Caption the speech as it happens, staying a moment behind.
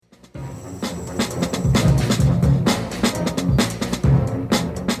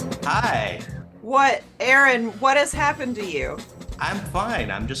Hi. What, Aaron, what has happened to you? I'm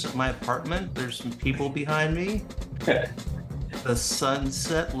fine. I'm just at my apartment. There's some people behind me. The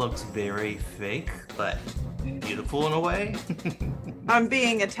sunset looks very fake, but beautiful in a way. I'm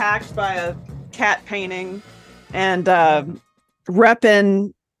being attacked by a cat painting and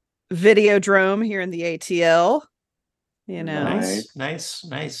repping Videodrome here in the ATL. Nice.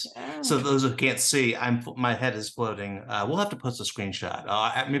 Yeah. So those who can't see, my head is floating. We'll have to post a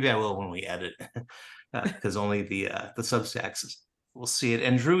screenshot. Maybe I will when we edit, because only the Substacks will see it.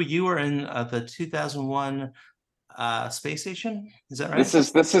 And Drew, you were in the 2001 space station. Is that right? This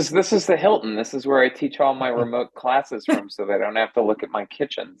is the Hilton. This is where I teach all my remote classes from, so they don't have to look at my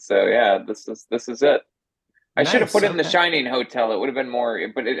kitchen. So yeah, this is it. I should have put it in the Shining Hotel. It would have been more,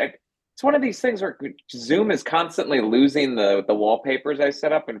 but it's one of these things where Zoom is constantly losing the wallpapers I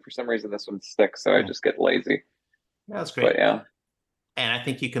set up, and for some reason this one sticks, so I just get lazy. That's great. But yeah, and I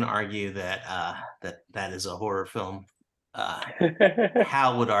think you can argue that that is a horror film.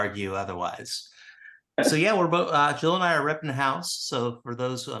 Hal would argue otherwise. So yeah, we're both Jill and I are repping the house. So for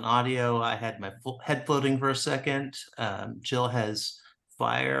those on audio, I had my head floating for a second. Jill has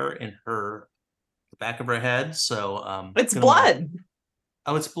fire in the back of her head. So it's blood.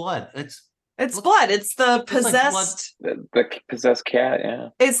 Oh, it's blood. It's blood. It's the possessed the possessed cat. Yeah,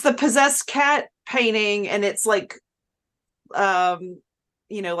 it's the possessed cat painting, and it's like,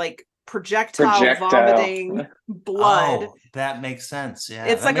 like projectile vomiting blood. Oh, that makes sense. Yeah,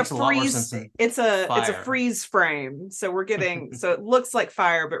 it's that like a freeze. It's a freeze frame. So we're getting so it looks like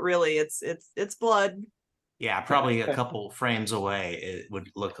fire, but really it's blood. Yeah, probably a couple frames away, it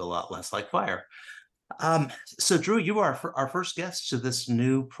would look a lot less like fire. So Drew, you are our first guest to this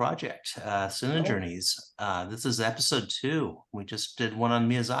new project, CineJourneys. This is episode 2. We just did one on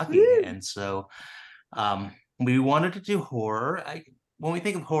Miyazaki, and so we wanted to do horror. When we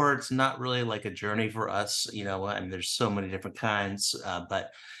think of horror, it's not really like a journey for us, and there's so many different kinds, but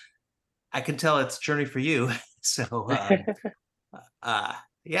I can tell it's a journey for you. So,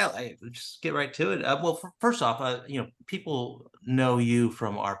 just get right to it. Well, first off, people know you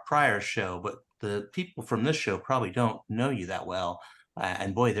from our prior show, but the people from this show probably don't know you that well.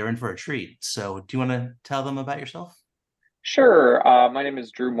 And boy, they're in for a treat. So do you want to tell them about yourself? Sure. My name is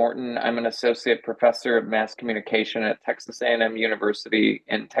Drew Morton. I'm an associate professor of mass communication at Texas A&M University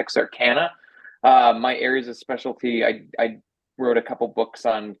in Texarkana. My areas of specialty, I wrote a couple books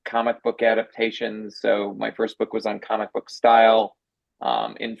on comic book adaptations. So my first book was on comic book style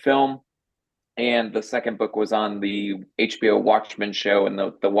in film. And the second book was on the HBO Watchmen show and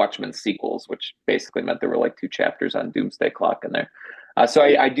the Watchmen sequels, which basically meant there were like 2 chapters on Doomsday Clock in there. So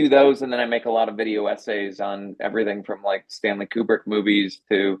I do those, and then I make a lot of video essays on everything from like Stanley Kubrick movies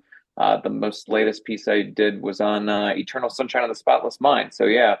to the most latest piece I did was on Eternal Sunshine of the Spotless Mind. So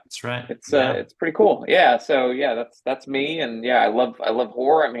yeah, that's right. It's pretty cool. Yeah. So yeah, that's me, and yeah, I love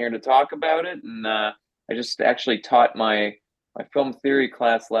horror. I'm here to talk about it, and I just actually taught my film theory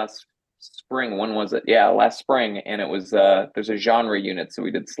class last spring. When was it? Yeah, last spring. And it was there's a genre unit, so we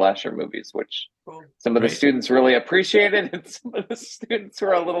did slasher movies, which some of the students really appreciated, and some of the students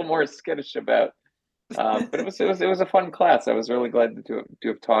were a little more skittish about. But it was a fun class. I was really glad to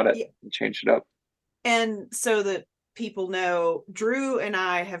have taught it and changed it up. And so that people know, Drew and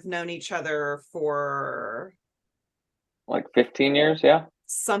I have known each other for like 15 years, yeah,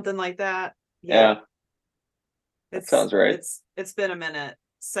 something like that. Yeah. That sounds right. It's been a minute.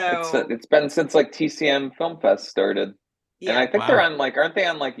 So it's been since like TCM Film Fest started. Yeah. And I think they're on aren't they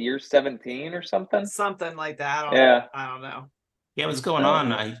on like year 17 or something? Something like that. I don't know. Yeah, what's going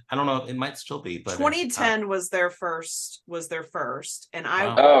on? I don't know. It might still be, but 2010 was their first, and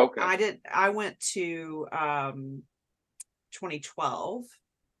I I went to 2012,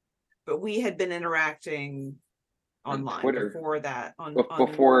 but we had been interacting online Twitter before that.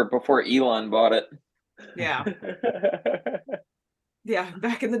 Before Elon bought it. Yeah. Yeah,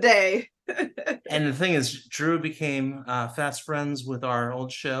 back in the day. And the thing is, Drew became fast friends with our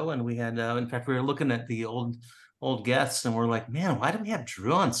old show, and we had, in fact, we were looking at the old guests, and we're like, man, why do we have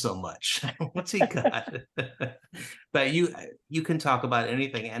Drew on so much? What's he got? But you can talk about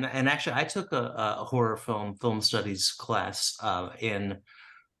anything, and actually, I took a horror film studies class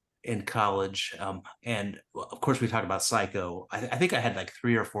in college, and of course we talked about Psycho. I think I had like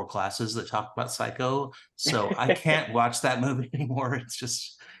 3 or 4 classes that talked about Psycho, so I can't watch that movie anymore. It's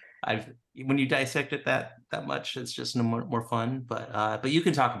just when you dissect it that much, it's just no more fun. But you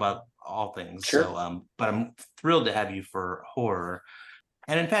can talk about all things. Sure. So but I'm thrilled to have you for horror.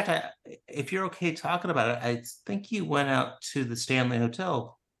 And in fact, if you're okay talking about it, I think you went out to the Stanley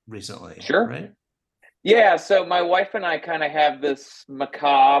Hotel recently. Sure. Right? Yeah, so my wife and I kind of have this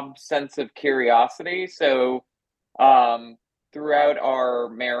macabre sense of curiosity. So, um, throughout our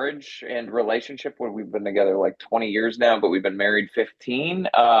marriage and relationship, where we've been together like 20 years now, but we've been married 15,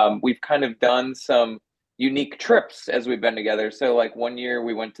 we've kind of done some unique trips as we've been together. So, like one year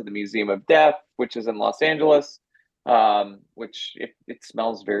we went to the Museum of Death, which is in Los Angeles, which it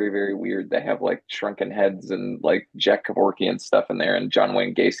smells very, very weird. They have like shrunken heads and like Jack Kevorkian stuff in there and John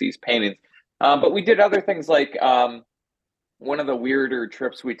Wayne Gacy's paintings. But we did other things like one of the weirder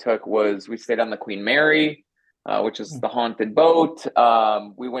trips we took was we stayed on the Queen Mary, which is the haunted boat.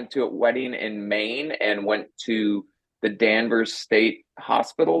 We went to a wedding in Maine and went to the Danvers State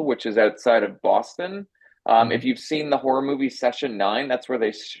Hospital, which is outside of Boston. If you've seen the horror movie Session 9, that's where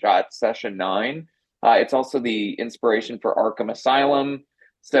they shot Session 9. It's also the inspiration for Arkham Asylum.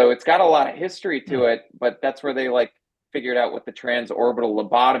 So it's got a lot of history to it, but that's where they like figured out what the transorbital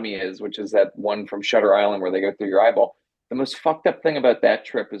lobotomy is, which is that one from Shutter Island where they go through your eyeball. The most fucked up thing about that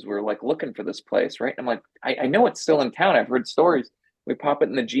trip is we're like looking for this place, right? And I'm like, I know it's still in town. I've heard stories. We pop it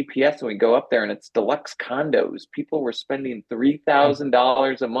in the GPS and we go up there and it's deluxe condos. People were spending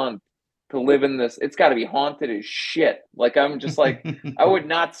 $3,000 a month to live in this. It's got to be haunted as shit. Like, I'm just like, I would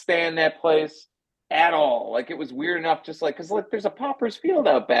not stay in that place at all. Like, it was weird enough, just like, because like there's a Pauper's Field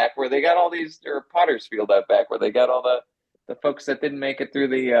out back where they got all these, or Potter's Field out back where they got all the folks that didn't make it through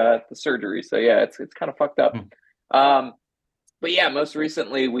the surgery. So yeah, it's kind of fucked up. Um, but yeah, most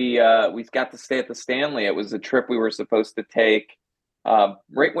recently we got to stay at the Stanley. It was a trip we were supposed to take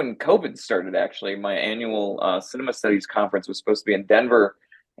right when COVID started. Actually, my annual cinema studies conference was supposed to be in Denver,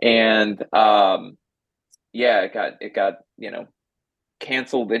 and yeah, it got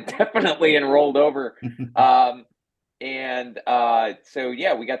canceled indefinitely and rolled over. So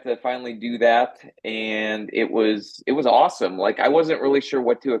yeah, we got to finally do that, and it was awesome. Like, I wasn't really sure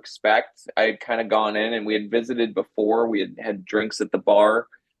what to expect. I had kind of gone in, and we had visited before. We had drinks at the bar.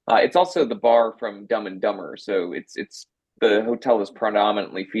 It's also the bar from Dumb and Dumber, so it's the hotel is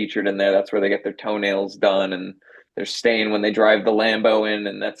predominantly featured in there. That's where they get their toenails done, and they're staying when they drive the Lambo in,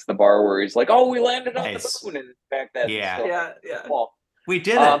 and that's the bar where he's like, "Oh, we landed on the Nice. moon," and in fact, that Yeah. still Yeah. small. We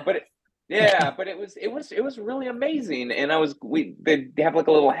did it. But it was really amazing, and they have like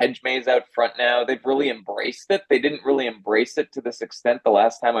a little hedge maze out front now. They've really embraced it. They didn't really embrace it to this extent the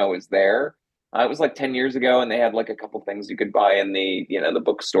last time I was there. It was like 10 years ago, and they had like a couple things you could buy in the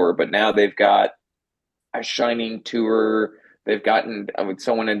bookstore. But now they've got a Shining tour. They've gotten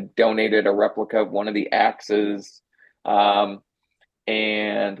someone had donated a replica of one of the axes.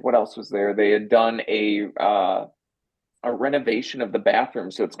 And what else was there? They had done a renovation of the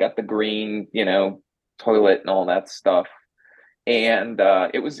bathroom, so it's got the green, toilet and all that stuff. And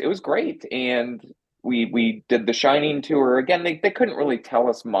it was great. And we did the Shining tour again. They couldn't really tell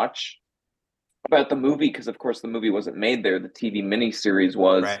us much about the movie because, of course, the movie wasn't made there. The TV miniseries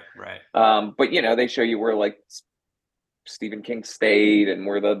was. Right. But they show you where like Stephen King stayed and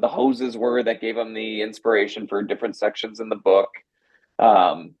where the hoses were that gave him the inspiration for different sections in the book.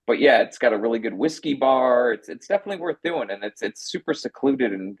 But yeah, it's got a really good whiskey bar. It's definitely worth doing, and it's super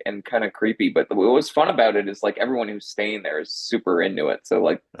secluded and kind of creepy. But what was fun about it is like everyone who's staying there is super into it. So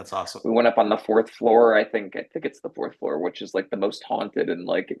like That's awesome. we went up on the fourth floor. I think it's the fourth floor, which is like the most haunted, and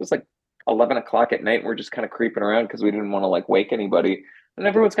like it was like 11 o'clock at night. And we're just kind of creeping around because we didn't want to like wake anybody. And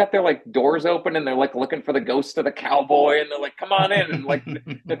everyone's got their like doors open and they're like looking for the ghost of the cowboy and they're like, come on in. And like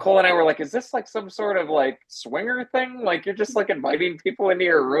Nicole and I were like, is this like some sort of like swinger thing? Like you're just like inviting people into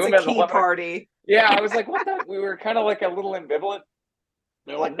your room It's at a key 11? party. Yeah, I was like, what the? We were kind of like a little ambivalent.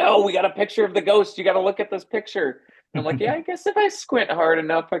 They're like, no, we got a picture of the ghost. You got to look at this picture. And I'm like, yeah, I guess if I squint hard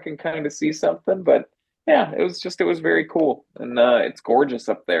enough, I can kind of see something. But yeah, it was very cool. And it's gorgeous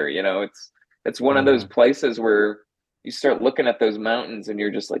up there. It's one of those places where you start looking at those mountains and you're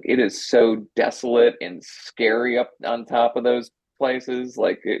just like, it is so desolate and scary up on top of those places.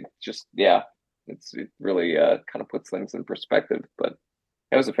 Like it just, yeah, it really kind of puts things in perspective. But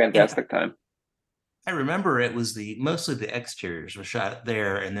it was a fantastic time. I remember it was mostly the exteriors were shot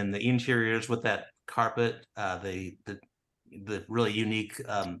there, and then the interiors with that carpet, the really unique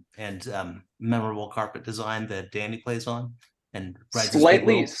and memorable carpet design that Danny plays on and rides his big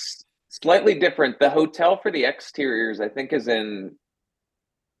Slightly wheel. slightly different. The hotel for the exteriors, I think, is in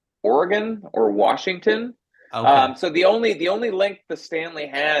Oregon or Washington. Okay, So the only link the Stanley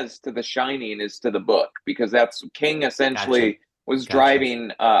has to The Shining is to the book because that's King gotcha. essentially was Gotcha.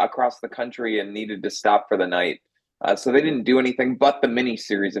 driving across the country and needed to stop for the night. So they didn't do anything but the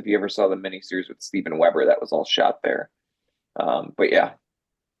miniseries. If you ever saw the miniseries with Steven Weber, that was all shot there. But yeah,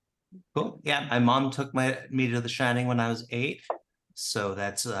 Cool. Yeah, my mom took me to The Shining when I was 8. So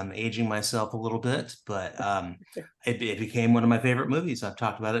that's aging myself a little bit, but it became one of my favorite movies. I've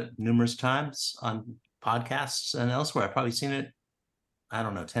talked about it numerous times on podcasts and elsewhere. I've probably seen it, I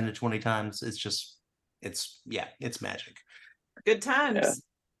don't know, 10 to 20 times. It's magic. Good Yeah. times.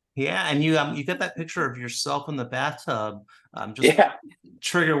 Yeah, and you got that picture of yourself in the bathtub. Just Yeah.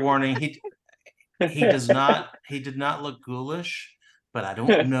 trigger warning. He did not look ghoulish, but I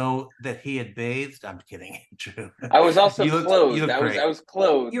don't know that he had bathed. I'm kidding, Drew. I was also You clothed. look I great. was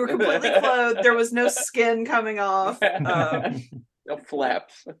clothed. You were completely clothed. There was no skin coming off. No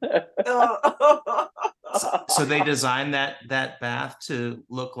flaps. So they designed that bath to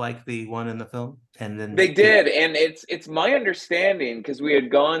look like the one in the film, and then They did, and it's my understanding, because we had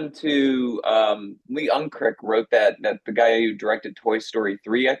gone to Lee Unkrich wrote that the guy who directed Toy Story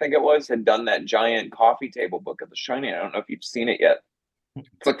 3, I think it was, had done that giant coffee table book of The Shining. I don't know if you've seen it yet.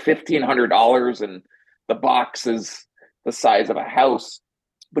 It's like $1,500, and the box is the size of a house.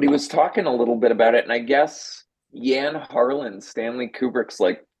 But he was talking a little bit about it, and I guess Jan Harlan, Stanley Kubrick's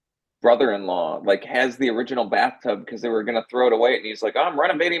like brother-in-law, like has the original bathtub because they were gonna throw it away, and he's like, "Oh, I'm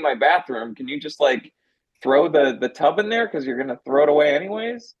renovating my bathroom. Can you just like throw the tub in there because you're gonna throw it away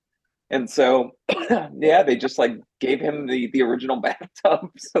anyways?" And so, yeah, they just like gave him the original bathtub.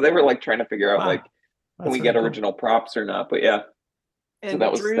 So they were like trying to figure out like, can we get original props or not? But yeah. And So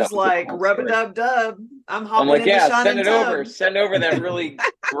that was Drew's a like, cool rub a story. dub dub. I'm I'm hopping like, in the yeah, shining send it tub. over. Send over that really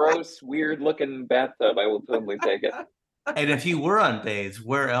gross, weird looking bathtub. I will totally take it. And if you were unbathed,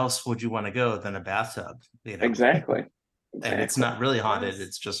 where else would you want to go than a bathtub? You know, Exactly. and it's not really haunted; Yes.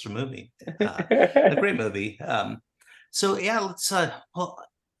 it's just a movie, a great movie. So yeah, let's. Well,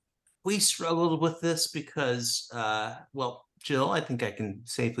 we struggled with this because, well, Jill, I think I can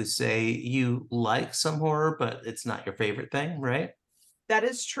safely say you like some horror, but it's not your favorite thing, right? That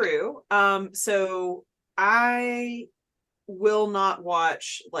is true. So I will not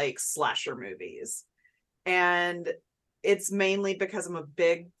watch like slasher movies. And it's mainly because I'm a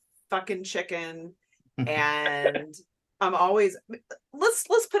big fucking chicken, and I'm always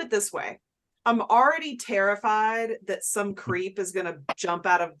let's put it this way. I'm already terrified that some creep is gonna jump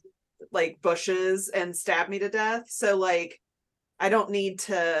out of like bushes and stab me to death. So like I don't need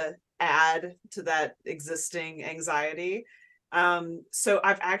to add to that existing anxiety. So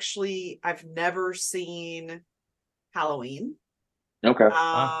I've never seen Halloween. Okay.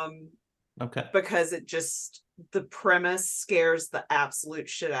 Okay. Because the premise scares the absolute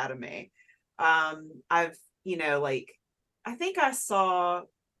shit out of me. I've, like, I think I saw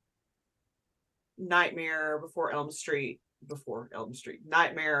Nightmare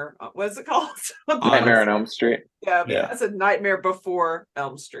Nightmare, what is it called? Nightmare on Elm Street. Yeah, Yeah. that's a Nightmare Before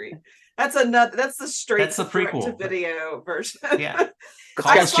Elm Street. That's the straight That's the prequel. to video version. Yeah.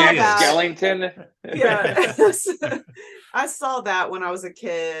 I saw that. Skellington. Yeah. I saw that when I was a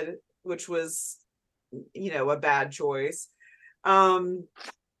kid, which was, a bad choice. But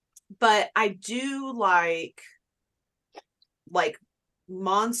I do like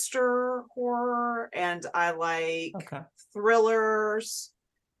monster horror, and I like thrillers,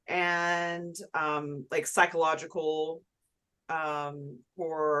 and like psychological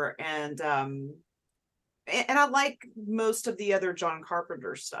horror, and I like most of the other John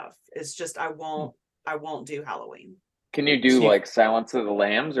Carpenter stuff. It's just I won't do Halloween. Can you do like Silence of the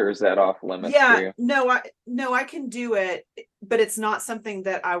Lambs, or is that off limits for you? No, I can do it, but it's not something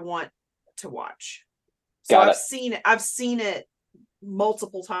that I want to watch. So I've seen it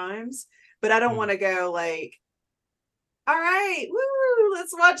multiple times, but I don't want to go like, all right, woo,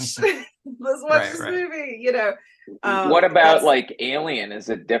 let's watch this movie, what about like Alien? Is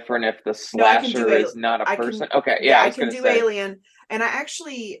it different if the slasher is not a person? Okay, yeah, I can do Alien. And I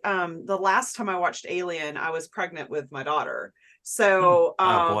actually, the last time I watched Alien, I was pregnant with my daughter. So,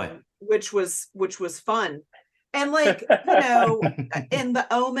 which was fun. And like, in The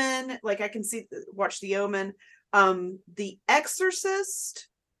Omen, like I can watch The Omen, The Exorcist.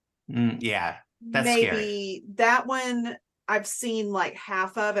 Yeah, that's maybe scary. That one I've seen like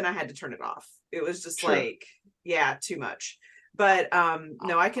half of, and I had to turn it off. It was just like, yeah, too much. But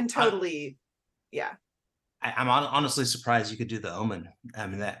no, I can totally, yeah. I'm honestly surprised you could do The Omen. I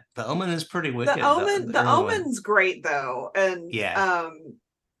mean, The Omen is pretty wicked. The Omen's great though, and yeah,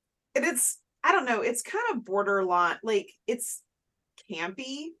 and it's, I don't know, it's kind of borderline, like it's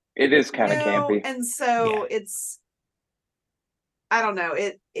campy. It is kind of campy, and so it's, I don't know,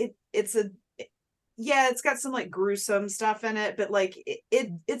 it's got some like gruesome stuff in it, but like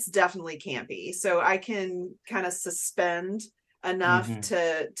it's definitely campy. So I can kind of suspend enough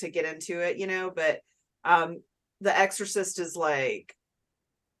to get into it, but The Exorcist is like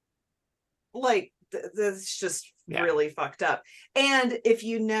it's just Yeah. really fucked up. And if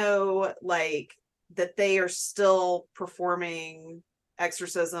you know, like, that they are still performing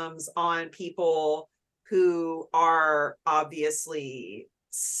exorcisms on people who are obviously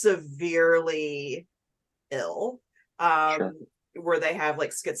severely ill, Sure. where they have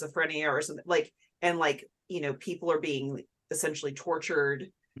like schizophrenia or something, like, and like, people are being essentially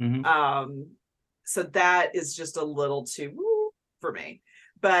tortured. Mhm. So that is just a little too woo for me.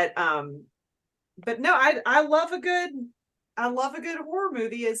 But no, I love a good horror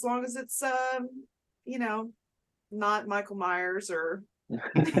movie, as long as it's not Michael Myers or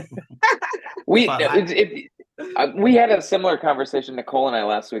We But we had a similar conversation, Nicole and I,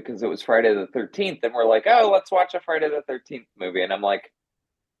 last week, because it was Friday the 13th, and we're like, oh, let's watch a Friday the 13th movie. And I'm like,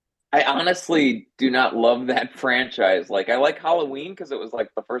 I honestly do not love that franchise. Like, I like Halloween because it was like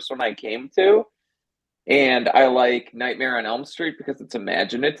the first one I came to. And I like Nightmare on Elm Street because it's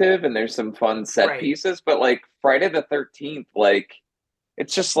imaginative and there's some fun set right. pieces. But like Friday the 13th, like,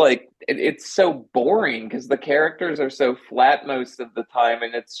 it's just like it's so boring because the characters are so flat most of the time,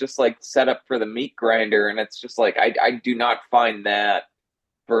 and it's just like set up for the meat grinder, and it's just like I do not find that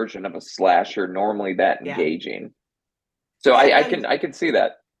version of a slasher normally that Yeah. engaging. So Yeah, I can see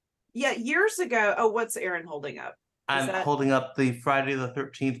that. Yeah, years ago. Oh, what's Aaron holding up? I'm holding up the Friday the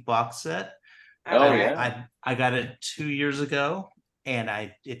 13th box set. Oh, Okay. yeah. I got it 2 years ago, and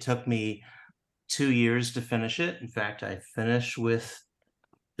it took me 2 years to finish it. In fact, I finished with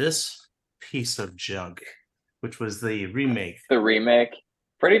this piece of junk, which was the remake. The remake.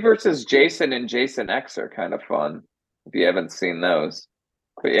 Freddy versus Jason and Jason X are kind of fun if you haven't seen those.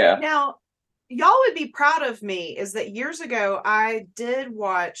 But yeah. Now, y'all would be proud of me, is that years ago I did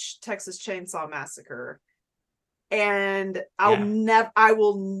watch Texas Chainsaw Massacre, and I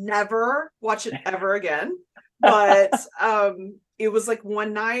will never watch it ever again. But it was like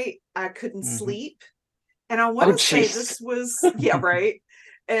one night I couldn't sleep, and I want to say this was right.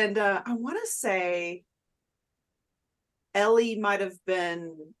 And I want to say Ellie might have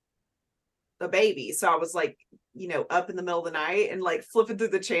been a baby, so I was like, up in the middle of the night and like flipping through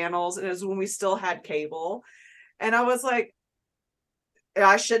the channels, and it was when we still had cable, and I was like,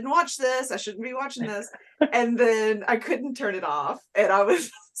 I shouldn't watch this. I shouldn't be watching this. And then I couldn't turn it off, and I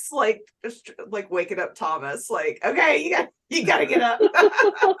was just like waking up Thomas, like, okay, you gotta get up.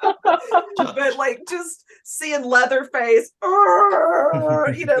 But like just seeing Leatherface,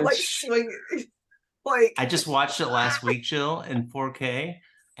 like swing, like. I just watched it last week, Jill, in 4K,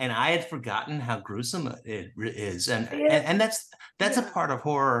 and I had forgotten how gruesome it is, and that's a part of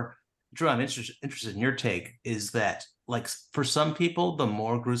horror. Drew, I'm interested in your take. Is that, like, for some people, the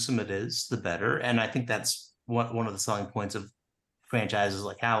more gruesome it is, the better, and I think that's one of the selling points of franchises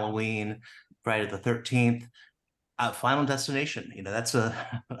like Halloween, Friday the 13th, Final Destination. That's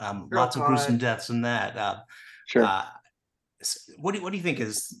lots of gruesome deaths in that. Sure. What do you think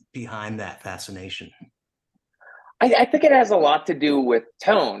is behind that fascination? I think it has a lot to do with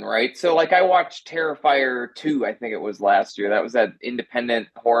tone, right? So like I watched Terrifier 2, I think it was last year. That was that independent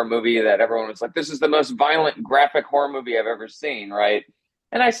horror movie that everyone was like, this is the most violent graphic horror movie I've ever seen, right?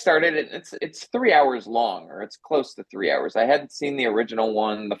 And I started it, it's 3 hours long, or it's close to 3 hours. I hadn't seen the original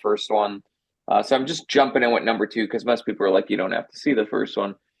one, the first one. So I'm just jumping in with number 2 because most people are like, you don't have to see the first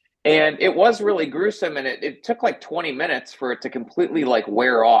one. And it was really gruesome, and it took like 20 minutes for it to completely like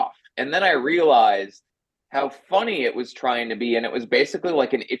wear off. And then I realized how funny it was trying to be, and it was basically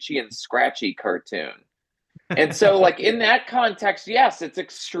like an Itchy and Scratchy cartoon. And so like in that context, yes, it's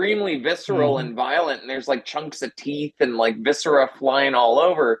extremely visceral and violent, and there's like chunks of teeth and like viscera flying all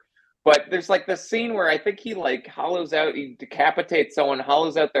over. But there's like this scene where I think he like he decapitates someone,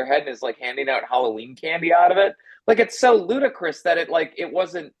 hollows out their head, and is like handing out Halloween candy out of it. Like, it's so ludicrous that it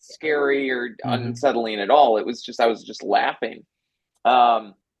wasn't scary or unsettling at all. It was just, I was just laughing.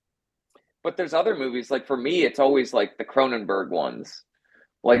 But there's other movies, like for me, it's always like the Cronenberg ones,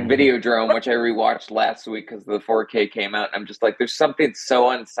 like Videodrome, which I rewatched last week because the 4K came out. And I'm just like, there's something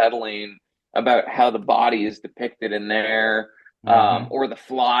so unsettling about how the body is depicted in there, or The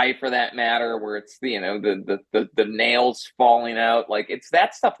Fly for that matter, where it's the nails falling out. Like, it's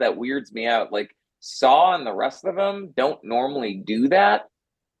that stuff that weirds me out. Like Saw and the rest of them don't normally do that.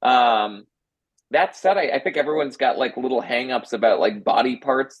 That said, I think everyone's got like little hangups about like body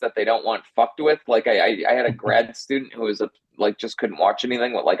parts that they don't want fucked with. Like I had a grad student who was like just couldn't watch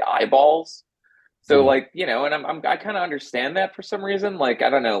anything with like eyeballs. So like, and I kind of understand that for some reason. Like,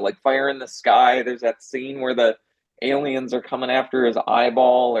 I don't know, like Fire in the Sky, there's that scene where the aliens are coming after his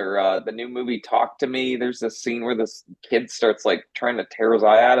eyeball, or the new movie Talk to Me. There's this scene where this kid starts like trying to tear his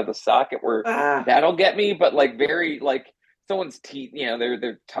eye out of the socket, where that'll get me, but like very like someone's teeth,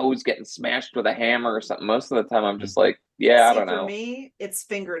 their toes getting smashed with a hammer or something. Most of the time, I'm just like, yeah, I See, don't for know. me, it's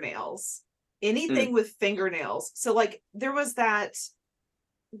fingernails. Mm, Anything with fingernails. So like there was that,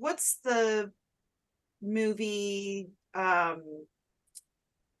 what's the movie?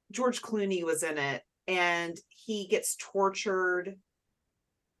 George Clooney was in it, and he gets tortured,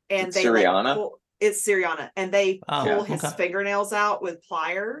 and it's they like Syriana. pull, it's Syriana, and they Oh, pull Yeah. his okay. fingernails out with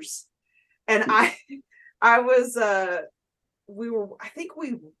pliers. And I was we were, I think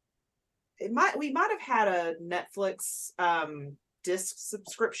we might have had a Netflix disc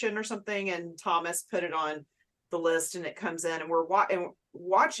subscription or something, and Thomas put it on the list, and it comes in, and we're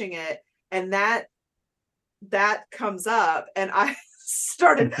watching it, and that comes up, and I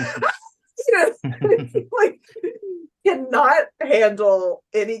started like cannot handle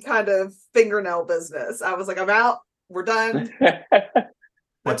any kind of fingernail business. I was like, I'm out. We're done.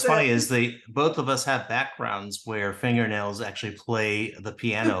 What's That's funny it. is both of us have backgrounds where fingernails actually play the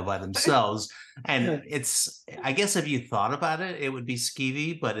piano by themselves. And it's, I guess if you thought about it, it would be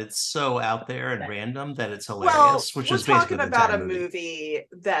skeevy, but it's so out there and random that it's Well, hilarious, which we're is basically talking the about entire a movie. movie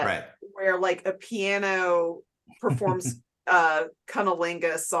that Right. where like a piano performs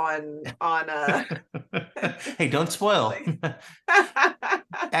cunnilingus on Hey, don't spoil. like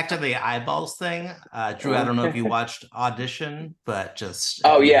Back to the eyeballs thing. Drew, I don't know if you watched Audition, but just if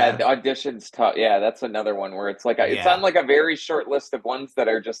Oh you yeah, the have, audition's tough. Yeah, that's another one where it's like it's on yeah. like a very short list of ones that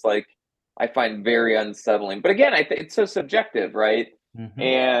are just like I find very unsettling. But again, I think it's so subjective, right? Hmm.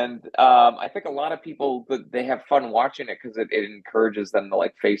 And I think a lot of people they have fun watching it because it encourages them to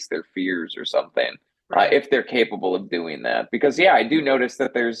like face their fears or something, right. if they're capable of doing that. Because yeah, I do notice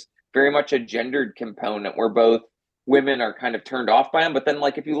that there's very much a gendered component where both women are kind of turned off by them. But then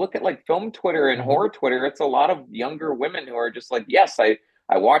like if you look at like film Twitter and Hmm. horror Twitter, it's a lot of younger women who are just like, yes, I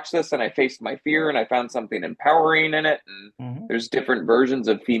watched this and I faced my fear and I found something empowering in it. And Hmm. there's different versions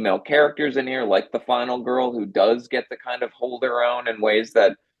of female characters in here, like the final girl who does get to kind of hold her own in ways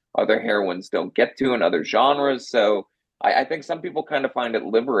that other heroines don't get to in other genres. So I think some people kind of find it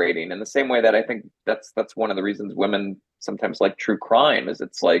liberating in the same way that I think that's one of the reasons women sometimes like true crime is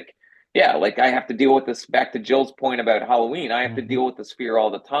it's like, yeah, like I have to deal with this back to Jill's point about Halloween. I have to Hmm. deal with this fear all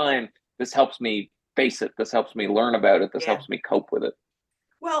the time. This helps me face it. This helps me learn about it. This Yeah. helps me cope with it.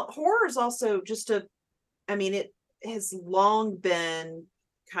 Well, horror is also just I mean, it has long been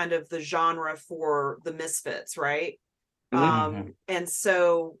kind of the genre for the misfits, right? Mm-hmm. Hmm. And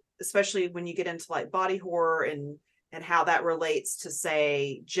so especially when you get into like body horror and how that relates to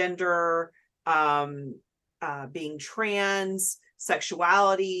say gender, um, being trans,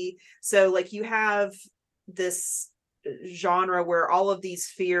 sexuality. So like you have this genre where all of these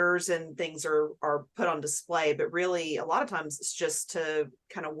fears and things are put on display, but really a lot of times it's just to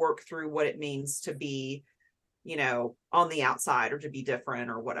kind of work through what it means to be, on the outside or to be different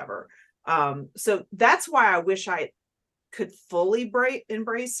or whatever. So that's why I wish I could fully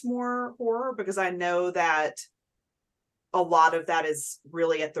embrace more horror, because I know that a lot of that is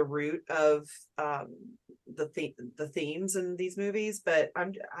really at the root of the themes in these movies. But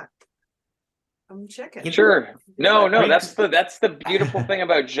I'm checking. Sure. No, no, Great. that's the beautiful thing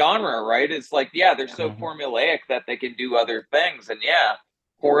about genre, right? It's like, yeah, they're so Mhm. formulaic that they can do other things. And yeah,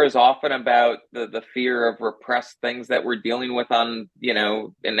 horror is often about the fear of repressed things that we're dealing with on,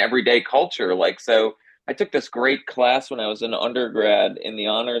 in everyday culture. Like, so I took this great class when I was an undergrad in the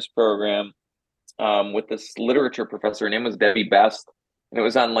honors program with this literature professor. Her name was Debbie Best, and it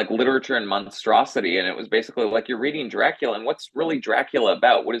was on like literature and monstrosity. And it was basically like you're reading Dracula, and what's really Dracula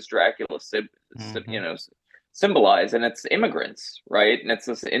about? What does Dracula, Mhm. symbolize? And it's immigrants, right? And it's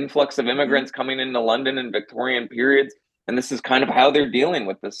this influx of Mm-hmm. immigrants coming into London in Victorian periods, and this is kind of how they're dealing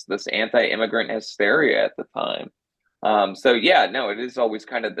with this anti-immigrant hysteria at the time. So yeah, no, it is always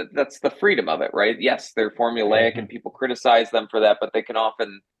kind of that's the freedom of it, right? Yes, they're formulaic and Mhm. people criticize them for that, but they can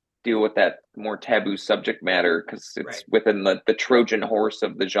often deal with that more taboo subject matter because it's Right. within the Trojan horse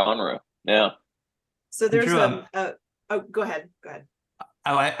of the genre. Yeah. So And there's Drew, oh, go ahead. Go ahead.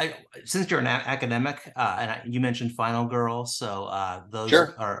 since you're an academic, you mentioned Final Girl, so those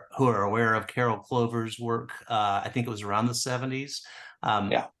Sure. are who are aware of Carol Clover's work. I think it was around the 70s.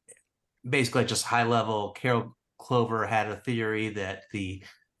 Um, Yeah. Basically, just high level, Carol Clover had a theory that the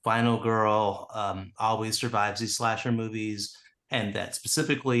final girl always survives these slasher movies, and that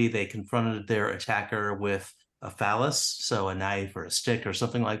specifically they confronted their attacker with a phallus, so a knife or a stick or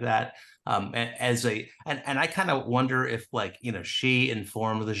something like that. As a and I kind of wonder if like she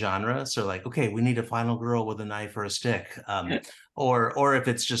informed the genre, so like okay, we need a final girl with a knife or a stick, or if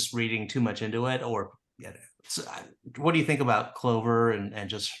it's just reading too much into it, or yeah. So, what do you think about Clover and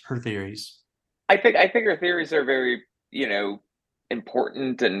just her theories? I think her theories are very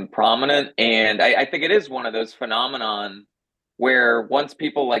important and prominent. And I think it is one of those phenomenon where once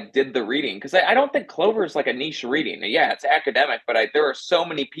people like did the reading, because I don't think Clover is like a niche reading. Yeah, it's academic, but there are so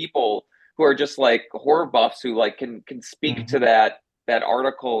many people who are just like horror buffs who like can speak to that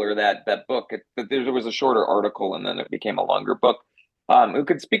article or that book. There was a shorter article and then it became a longer book. Who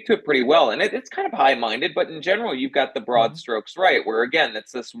could speak to it pretty well, and it's kind of high minded, but in general, you've got the broad strokes right. Where again,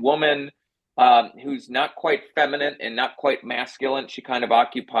 it's this woman who's not quite feminine and not quite masculine. She kind of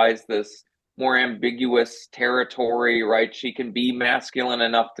occupies this more ambiguous territory, right? She can be masculine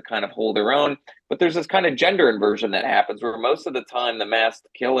enough to kind of hold her own, but there's this kind of gender inversion that happens where most of the time the masked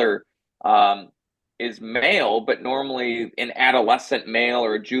killer is male, but normally an adolescent male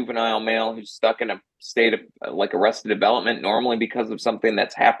or a juvenile male who's stuck in a state of like arrested development, normally because of something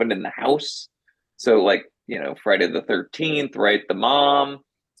that's happened in the house. So like, Friday the 13th, right? The mom,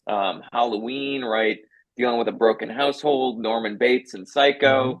 Halloween, right? Dealing with a broken household, Norman Bates and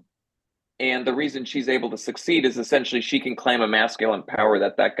Psycho. And the reason she's able to succeed is essentially she can claim a masculine power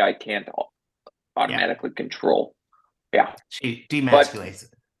that guy can't automatically control. Yeah. She demasculates it.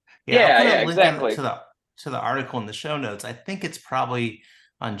 Yeah, I'll put a link exactly. to the article in the show notes. I think it's probably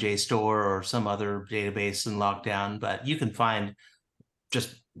on JSTOR or some other database in lockdown, but you can find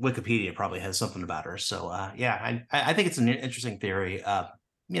just Wikipedia probably has something about her. So I think it's an interesting theory.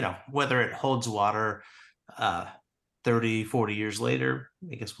 Whether it holds water 30, 40 years later,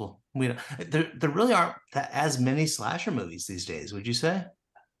 I guess there really aren't as many slasher movies these days, would you say?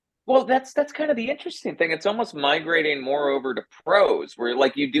 Well, that's kind of the interesting thing. It's almost migrating more over to prose, where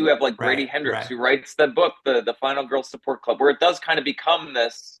like you do have like Grady Hendrix, who writes the book, the Final Girl Support Club, where it does kind of become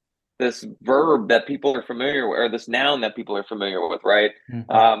this verb that people are familiar with, or this noun that people are familiar with, right?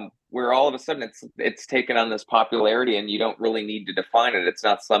 Where all of a sudden it's taken on this popularity, and you don't really need to define it. It's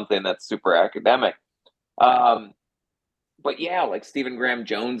not something that's super academic. But yeah, like Stephen Graham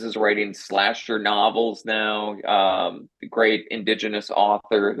Jones is writing slasher novels now. The great indigenous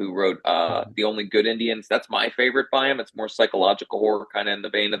author who wrote The Only Good Indians. That's my favorite by him. It's more psychological horror, kind of in the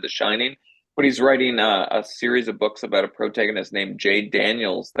vein of The Shining. But he's writing a series of books about a protagonist named Jade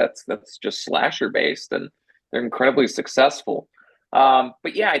Daniels. That's just slasher based, and they're incredibly successful.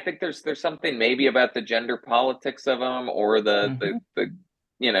 But yeah, I think there's something maybe about the gender politics of them, or the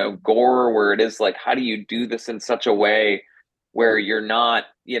gore, where it is like, how do you do this in such a way where you're not,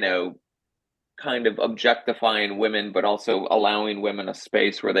 kind of objectifying women, but also allowing women a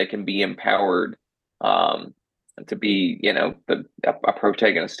space where they can be empowered, to be, a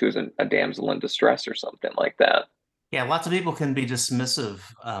protagonist who is a damsel in distress or something like that. Yeah, lots of people can be dismissive,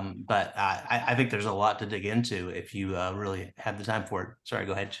 but I think there's a lot to dig into if you really have the time for it. Sorry,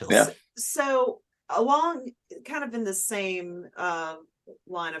 go ahead, Jill. Yeah. So along kind of in the same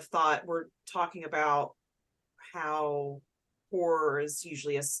line of thought, we're talking about how horror is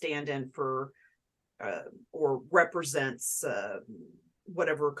usually a stand-in for or represents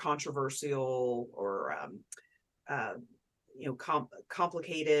whatever controversial or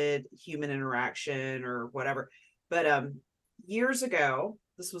complicated human interaction or whatever. But years ago,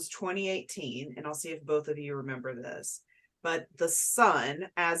 this was 2018, and I'll see if both of you remember this, but The Sun,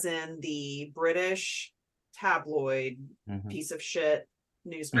 as in the British tabloid piece of shit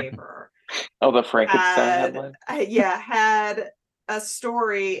newspaper, oh, the Frankenstein headline. Had a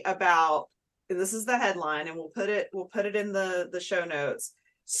story about, this is the headline, and we'll put it in the show notes.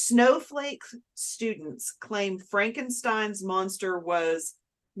 Snowflake students claim Frankenstein's monster was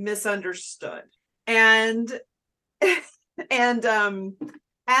misunderstood. And at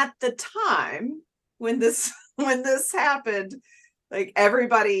the time when this happened, like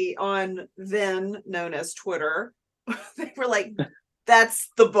everybody on then known as Twitter, they were like, that's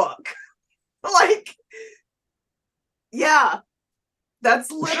the book. Like, yeah,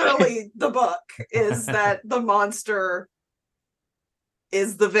 that's literally the book, is that the monster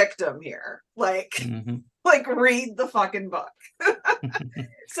is the victim here. Like, like read the fucking book.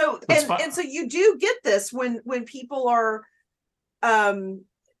 So and so you do get this when people are and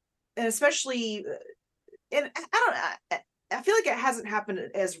especially, and I feel like it hasn't happened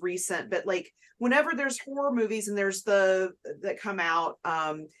as recent, but like whenever there's horror movies and there's that come out,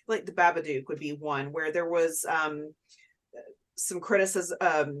 like The Babadook would be one where there was some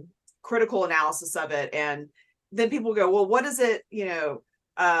criticism, critical analysis of it, and then people go, well, what is it,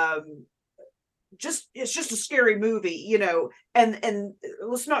 it's just a scary movie, and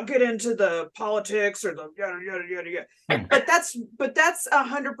let's not get into the politics or the yada yada yada yada. But that's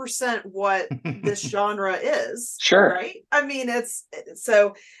 100% what this genre is. Sure. Right? I mean, it's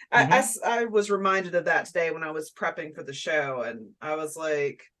so I was reminded of that today when I was prepping for the show, and I was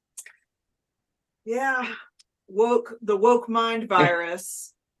like, yeah, the woke mind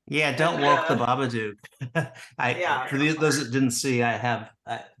virus. Yeah, don't And, woke the Babadook. Yeah. For those that didn't see, I have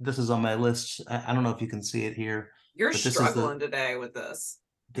this is on my list. I don't know if you can see it here, You're but this is struggling today with this.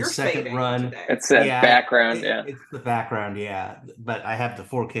 the You're second fading run. today. It's that Yeah, background. Yeah. it's the background. Yeah, but I have the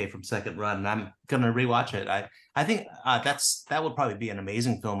 4K from second run, and I'm gonna rewatch it. I think that would probably be an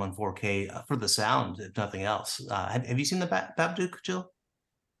amazing film on 4K for the sound, if nothing else. Have you seen the Babadook, Jill?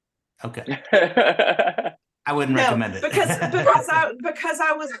 Okay, I wouldn't No, recommend it. because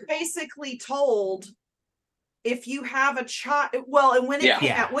I was basically told if you have a child, well, and when it came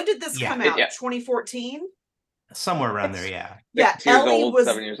Yeah. out, when did this Yeah. come out? Yeah. 2014. Somewhere around there, yeah. Yeah, 6 years Ellie old, was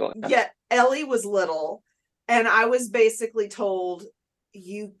 7 years old. yeah, Ellie was little, and I was basically told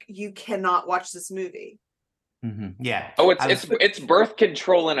you cannot watch this movie. Yeah. Oh, it's birth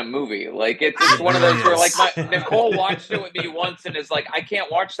control in a movie. Like it's It one of those where like really is. Nicole watched it with me once and is like, I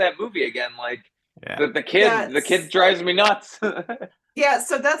can't watch that movie again. Like Yeah. the kid drives me nuts. Yeah,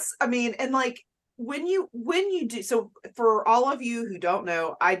 so that's, I mean, and like when you do, so for all of you who don't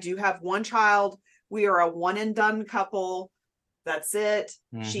know, I do have one child. We are a one and done couple. That's it.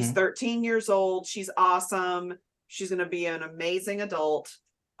 She's 13 years old. She's awesome. She's going to be an amazing adult.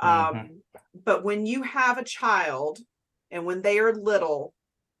 But when you have a child and when they are little,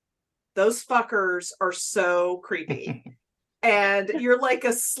 those fuckers are so creepy. And you're like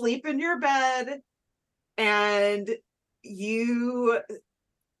asleep in your bed and you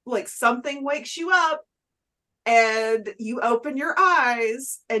like something wakes you up and you open your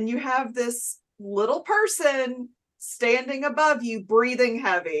eyes and you have this little person standing above you breathing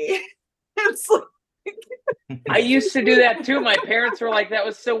heavy. It's like I used to do that too. My parents were like, that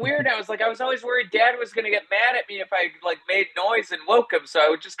was so weird. I was like, I was always worried Dad was going to get mad at me if I like made noise and woke him. So I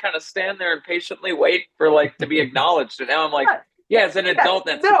would just kind of stand there and patiently wait for like to be acknowledged. And now I'm like, yeah, as an adult,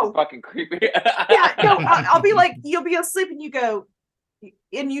 that's super fucking creepy. Yeah, no, I'll be like, you'll be asleep and you go,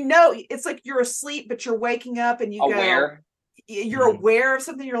 and you know, it's like you're asleep, but you're waking up and you aware. You're aware of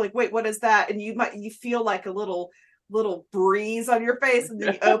something. You're like, wait, what is that? And you feel like a little breeze on your face, and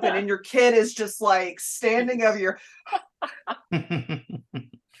then you open and your kid is just like standing over your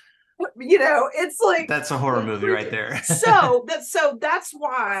it's like that's a horror movie right there. so that's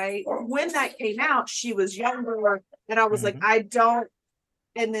why when that came out, she was younger and I was like, I don't.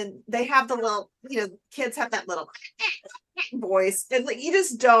 And then they have the little, kids have that little voice, and like you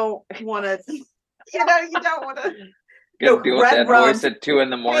just don't want to, you don't want to deal with that voice at 2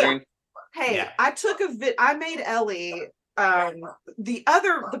 a.m. Hey, yeah. I made Ellie.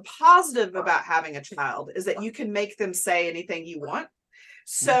 The positive about having a child is that you can make them say anything you want.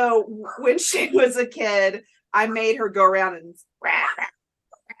 So when she was a kid, I made her go around and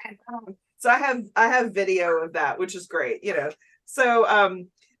so I have video of that, which is great, So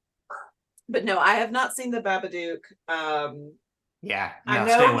but no, I have not seen the Babadook. Yeah, no, I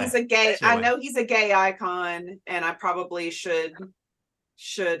know he's a gay. I know he's a gay icon, and I probably should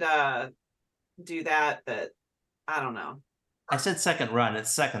do that, but I don't know. I said second run.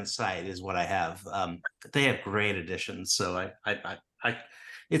 It's second sight is what I have. They have great additions, so I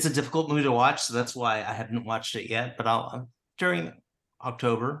it's a difficult movie to watch, so that's why I haven't watched it yet. But I'll during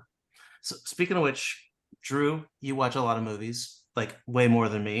October. So speaking of which, Drew, you watch a lot of movies, like way more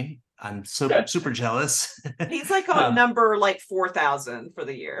than me. I'm so super jealous. He's like on number like 4,000 for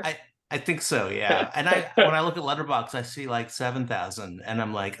the year. I think so, yeah. And when I look at Letterboxd, I see like 7,000, and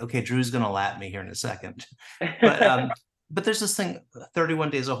I'm like, okay, Drew's gonna lap me here in a second. But there's this thing,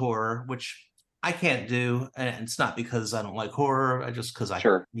 31 Days of Horror, which I can't do, and it's not because I don't like horror. I just because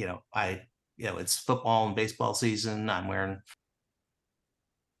it's football and baseball season. I'm wearing.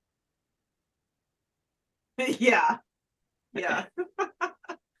 Yeah.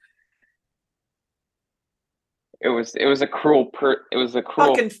 It was a cruel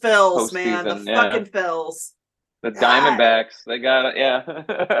fucking Phils, man. The fucking Phils. The Diamondbacks, they got it, yeah.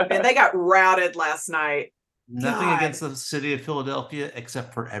 Man, they got routed last night. Nothing against the city of Philadelphia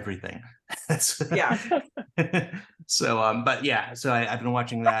except for everything. Yeah. So but yeah, so I've been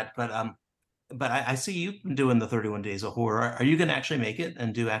watching that, but I see you've been doing the 31 Days of Horror. Are you gonna actually make it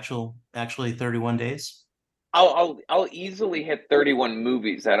and do actually 31 days? I'll easily hit 31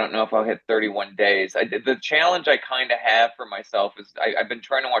 movies. I don't know if I'll hit 31 days. The challenge I kind of have for myself is I've been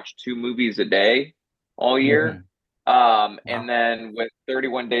trying to watch 2 movies a day all year. And then with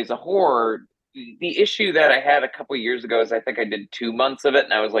 31 Days of Horror, the issue that I had a couple years ago is I think I did 2 months of it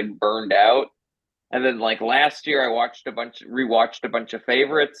and I was like burned out. And then like last year I rewatched a bunch of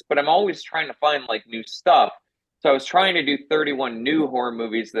favorites, but I'm always trying to find like new stuff. So I was trying to do 31 new horror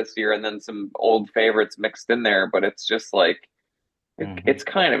movies this year and then some old favorites mixed in there, but it's just like it's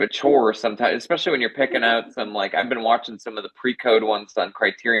kind of a chore sometimes, especially when you're picking out some, like, I've been watching some of the pre-code ones on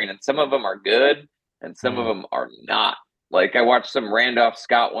Criterion, and some of them are good and some of them are not. Like, I watched some Randolph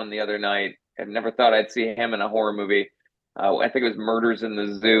Scott one the other night. I never thought I'd see him in a horror movie. I think it was Murders in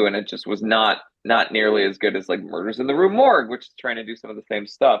the Zoo, and it just was not nearly as good as like Murders in the Rue Morgue, which is trying to do some of the same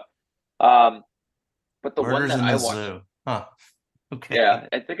stuff. But the one Murders that in I the watched, Zoo. Huh. Okay. yeah,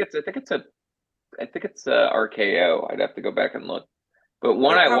 I think it's RKO. I'd have to go back and look. But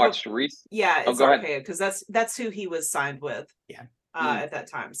one It I probably, watched recently. yeah, Oh, it's go ahead. RKO because that's who he was signed with. Yeah. At that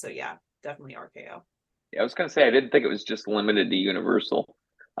time. So yeah, definitely RKO. Yeah, I was gonna say I didn't think it was just limited to Universal.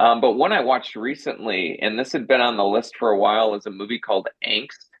 But one I watched recently, and this had been on the list for a while, is a movie called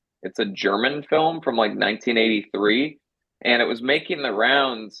Angst. It's a German film from like 1983, and it was making the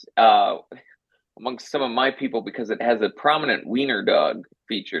rounds amongst some of my people because it has a prominent wiener dog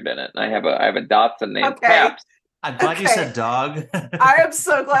featured in it. And I have a Dotson named Okay. Paps. I'm glad you said dog. I am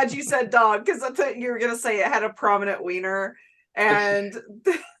so glad you said dog because I thought you were gonna say it had a prominent wiener, and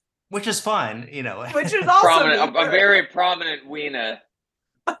Which is fine, you know. which is also Prominent, a very prominent wiener.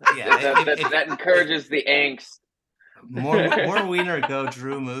 Yeah, That encourages the angst. more wiener go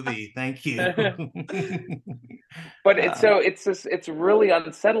Drew movie. Thank you. But it's really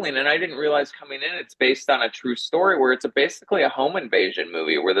unsettling, and I didn't realize coming in it's based on a true story where it's basically a home invasion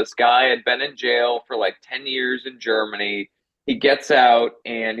movie where this guy had been in jail for like 10 years in Germany. He gets out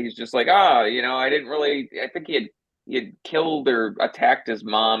and he's just like, I think he had killed or attacked his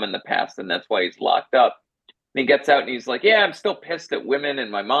mom in the past, and that's why he's locked up. And he gets out and he's like, yeah, I'm still pissed at women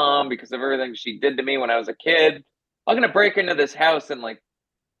and my mom because of everything she did to me when I was a kid. I'm gonna break into this house and like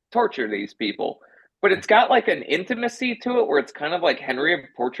torture these people. But it's got like an intimacy to it where it's kind of like Henry, a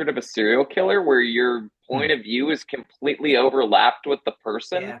Portrait of a Serial Killer, where your point of view is completely overlapped with the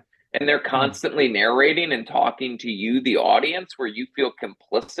person. Yeah. And they're constantly narrating and talking to you, the audience, where you feel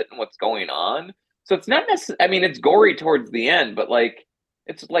complicit in what's going on. So it's not necessarily, I mean, it's gory towards the end, but like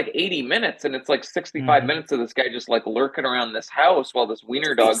it's like 80 minutes and it's like 65 minutes of this guy just like lurking around this house while this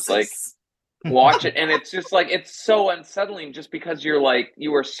wiener dog's like watch it. And it's just like, it's so unsettling just because you're like,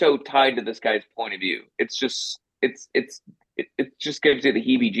 you are so tied to this guy's point of view. It's just, it just gives you the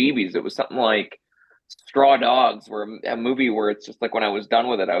heebie jeebies. It was something like Straw Dogs, where a movie where it's just like when I was done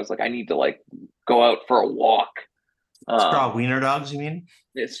with it, I was like, I need to like go out for a walk. Straw wiener dogs, you mean?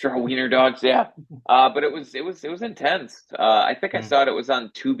 Straw wiener dogs, yeah. But it was intense. I think I saw it. It was on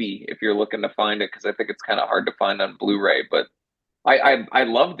Tubi if you're looking to find it because I think it's kind of hard to find on Blu-ray. But I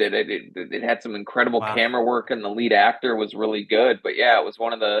loved it. It had some incredible camera work and the lead actor was really good. But yeah, it was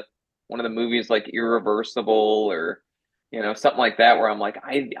one of the movies like Irreversible or something like that where I'm like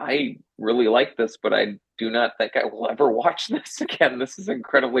I really like this, but I do not think I will ever watch this again. This is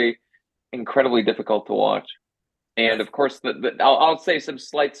incredibly difficult to watch. And of course, I'll say some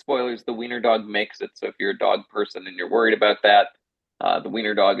slight spoilers. The wiener dog makes it. So if you're a dog person and you're worried about that, the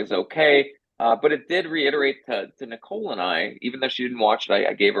wiener dog is okay. But it did reiterate to Nicole and I, even though she didn't watch it,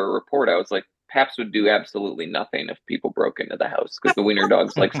 I gave her a report. I was like, Paps would do absolutely nothing if people broke into the house because the wiener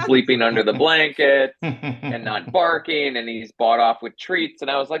dog's like sleeping under the blanket and not barking, and he's bought off with treats.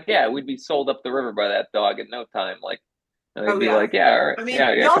 And I was like, yeah, we'd be sold up the river by that dog in no time. Like, and they'd be like, yeah, all right. I mean,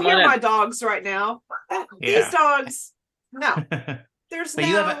 yeah, y'all come hear on my in. dogs right now. These dogs, no. There's but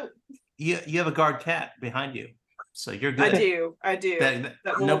no. you have a guard cat behind you, so you're good. I do.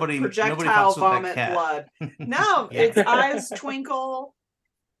 That will nobody projectile fucks with that vomit cat. blood. No, its eyes twinkle.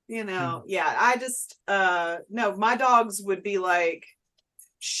 Yeah. I just no, my dogs would be like,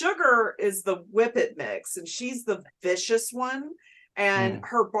 Sugar is the whippet mix, and she's the vicious one. And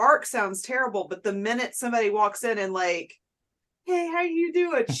her bark sounds terrible, but the minute somebody walks in and like, hey, how you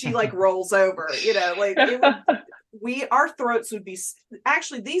doing? She like rolls over, like it would, our throats would be,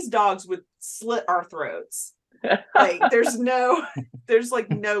 actually these dogs would slit our throats. Like there's like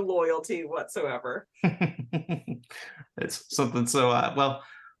no loyalty whatsoever. It's something so well.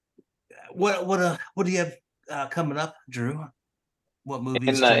 What do you have coming up, Drew? What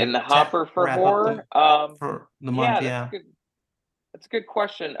movies in the hopper for horror? For the month, yeah. That's a good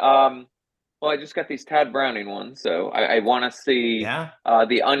question. Well, I just got these Todd Browning ones, so I want to see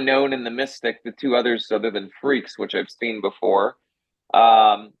The Unknown and The Mystic, the two others other than Freaks, which I've seen before.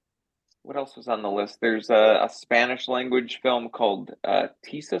 What else was on the list? There's a Spanish language film called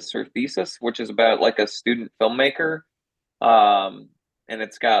Thesis, which is about like a student filmmaker. And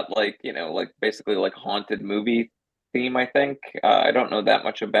it's got like, like basically like haunted movie theme, I think. I don't know that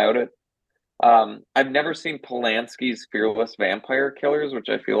much about it. I've never seen Polanski's Fearless Vampire Killers, which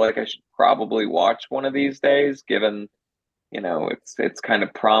I feel like I should probably watch one of these days, given, its kind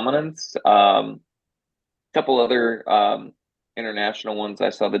of prominence. Couple other international ones. I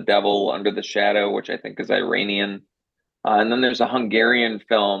saw The Devil Under the Shadow, which I think is Iranian. And then there's a Hungarian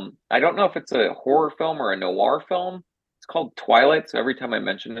film. I don't know if it's a horror film or a noir film. It's called Twilight. So every time I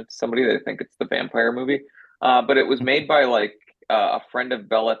mention it to somebody, they think it's the vampire movie. But it was made by like a friend of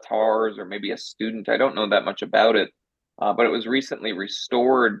Bella Tarr's or maybe a student. I don't know that much about it. But it was recently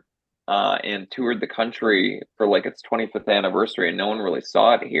restored and toured the country for like its 25th anniversary, and no one really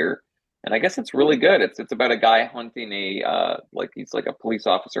saw it here. And I guess it's really good. It's about a guy hunting like he's like a police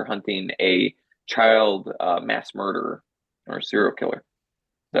officer hunting a child mass murderer or a serial killer.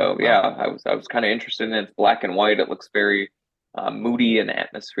 So yeah, I was kind of interested in it. It's black and white. It looks very moody and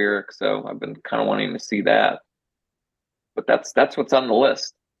atmospheric. So I've been kind of wanting to see that. But that's what's on the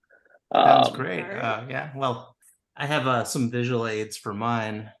list. Sounds great. Alright. Yeah. Well, I have some visual aids for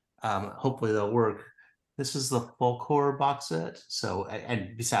mine. Hopefully they'll work. This is the folk horror box set. So,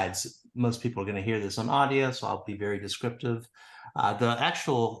 and besides, most people are going to hear this on audio, so I'll be very descriptive. The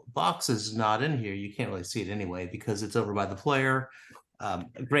actual box is not in here. You can't really see it anyway because it's over by the player. A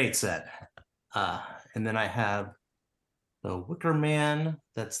great set. And then I have the Wicker Man.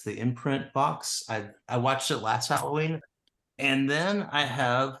 That's the imprint box. I watched it last Halloween. And then I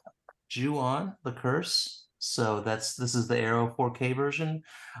have Ju-on, The Curse. So this is the Arrow 4K version.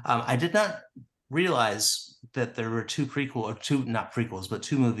 I did not realize that there were not prequels, but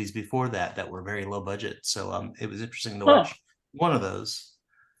two movies before that were very low budget. So it was interesting to watch one of those.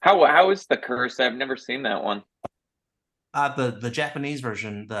 How is The Curse? I've never seen that one. The Japanese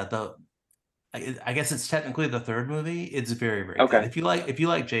version, I guess it's technically the third movie. It's very, very Okay. good. If you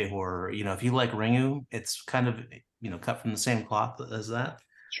like J horror, if you like Ringu, it's kind of cut from the same cloth as that.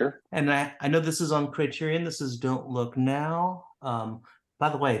 Sure. And I know this is on Criterion. This is Don't Look Now. By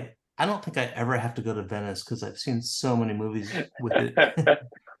the way, I don't think I ever have to go to Venice because I've seen so many movies with it.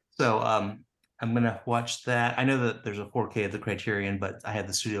 So I'm gonna watch that. I know that there's a 4K of the Criterion, but I have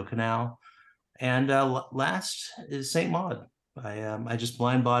the Studio Canal. And last is Saint Maud. I just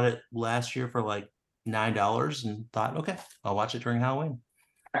blind bought it last year for like $9 and thought, okay, I'll watch it during Halloween.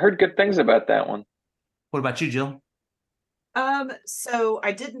 I heard good things about that one. What about you, Jill? So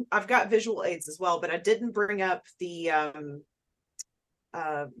I've got visual aids as well, but I didn't bring up the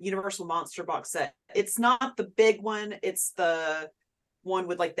Universal Monster box set. It's not the big one, it's the one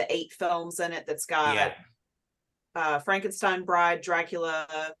with like the 8 films in it that's got Frankenstein, Bride, Dracula,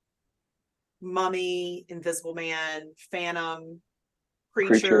 Mummy, Invisible Man, Phantom,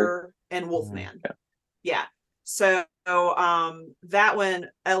 Creature, and Wolfman. Yeah. So that one,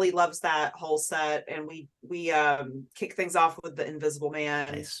 Ellie loves that whole set, and we kick things off with the Invisible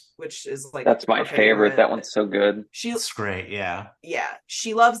Man, Nice. which is like That's my favorite. That one's so good. It's great, yeah. Yeah,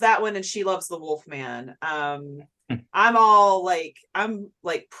 she loves that one, and she loves the Wolfman. I'm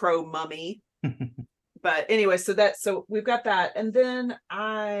like pro Mummy. But anyway, so we've got that, and then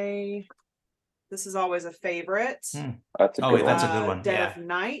this is always a favorite. That's a good that's a good one. Dead of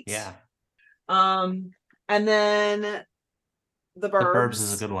Night. Yeah. And then The Burbs. The Burbs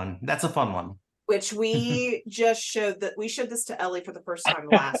is a good one. That's a fun one. Which we just showed this to Ellie for the first time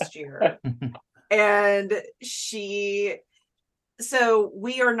last year. And so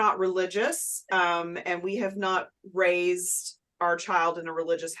we are not religious, and we have not raised our child in a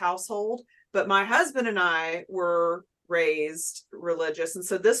religious household, but my husband and I were raised religious. And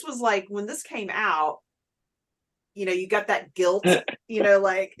so this was like, when this came out, you got that guilt,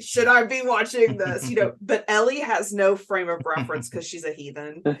 like, should I be watching this? But Ellie has no frame of reference because she's a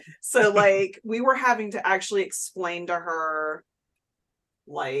heathen. So like, we were having to actually explain to her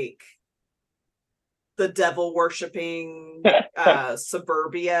like the devil worshiping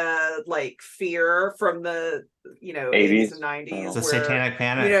suburbia, like fear from the 80s and 90s. The satanic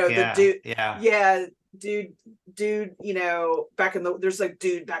panic. The dude, yeah. Dude, there's like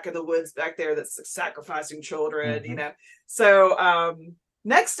dude back in the woods back there that's sacrificing children, So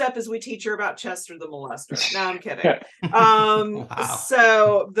next up is we teach her about Chester the Molester. No, I'm kidding. Wow.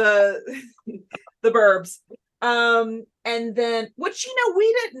 So the Burbs. And then, which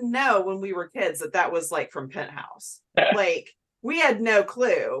we didn't know when we were kids that was like from Penthouse. Like, we had no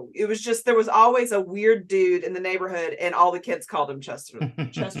clue. It was just, there was always a weird dude in the neighborhood, and all the kids called him Chester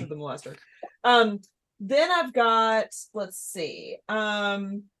the Molester. Then I've got, let's see.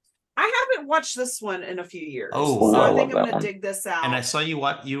 I haven't watched this one in a few years. Oh, so I I think love I'm that gonna one. dig this out. And I saw you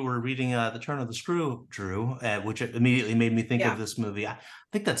were reading The Turn of the Screw, Drew, which immediately made me think of this movie. I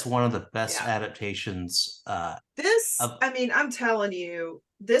think that's one of the best adaptations. I'm telling you,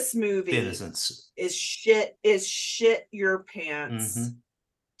 this movie Innocence is shit your pants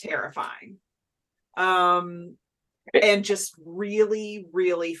terrifying. and just really,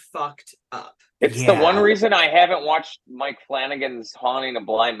 really fucked up. It's the one reason I haven't watched Mike Flanagan's Haunting of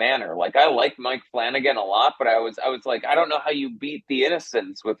Bly Manor. Like, I like Mike Flanagan a lot, but I was like, I don't know how you beat The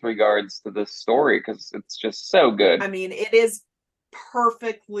Innocents with regards to this story, because it's just so good. I mean, it is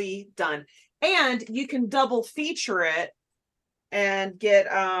perfectly done, and you can double feature it and get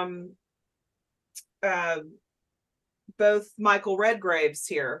both Michael Redgraves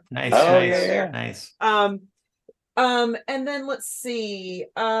here. Nice, Oh, nice, yeah. nice. And then let's see.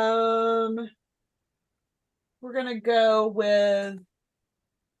 We're gonna go with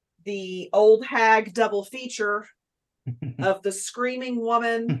the old hag double feature of The Screaming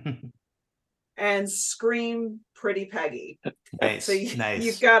Woman and Scream Pretty Peggy. Nice, So nice.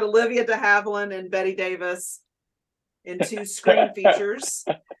 You've got Olivia de Havilland and Betty Davis in 2 Scream features.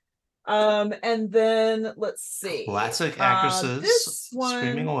 And then let's see. Classic actresses this one,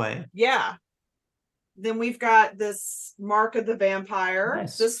 screaming away. Yeah. Then we've got this Mark of the Vampire.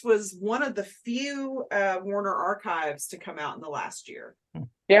 Nice. This was one of the few Warner Archives to come out in the last year.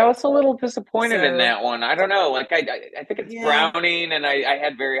 Yeah, I was a little disappointed in that one. I don't know. Like, I think it's Browning, and I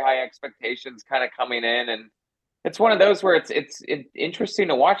had very high expectations kind of coming in, and it's one of those where it's interesting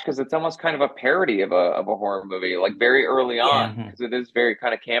to watch because it's almost kind of a parody of a horror movie, like very early on, because it is very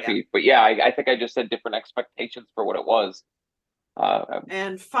kind of campy. Yeah. But yeah, I think I just had different expectations for what it was.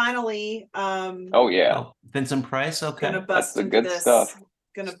 And finally, Vincent Price. Okay, gonna bust that's the into good this. stuff.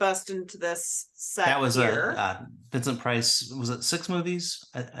 Gonna bust into this set. That was here. Vincent Price. Was it 6 movies?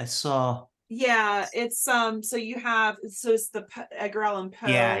 I saw. Yeah, it's so you have it's the Edgar Allan Poe.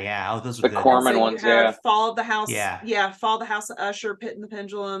 Yeah. Oh, those are The good. Corman so ones. You have Yeah. Fall of the House. Yeah. Fall of the House of Usher, Pit and the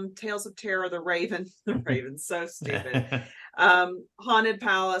Pendulum, Tales of Terror, The Raven. The Raven's so stupid. Haunted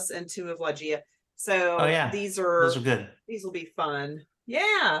Palace and Tomb of Ligeia. So those are good. These will be fun.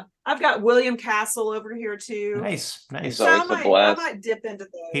 Yeah, I've got William Castle over here too. Nice. So I might dip into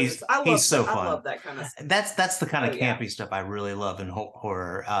those. He's so fun. I love that kind of stuff. That's the kind of campy stuff I really love in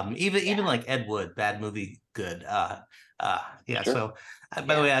horror. Even like Ed Wood, bad movie, good. Sure. So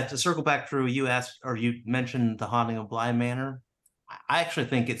by the way, to circle back through, you mentioned The Haunting of Bly Manor. I actually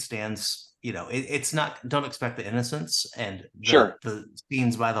think it stands. It's not. Don't expect the innocence, and the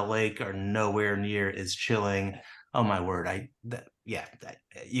scenes by the lake are nowhere near as chilling. Oh my word! Can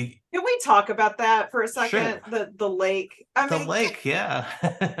we talk about that for a second? Sure. The lake. Lake, yeah.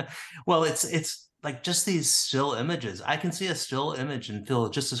 Well, it's like just these still images. I can see a still image and feel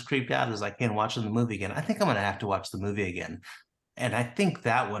just as creeped out as I can watching the movie again. I think I'm gonna have to watch the movie again, and I think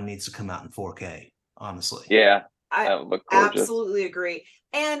that one needs to come out in 4K. Honestly, yeah, I absolutely agree.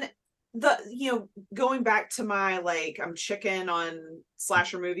 And going back to my I'm chicken on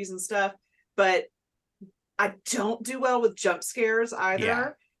slasher movies and stuff, but I don't do well with jump scares either. Yeah.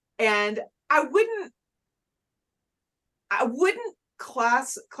 And I wouldn't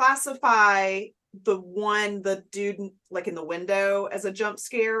classify the dude like in the window as a jump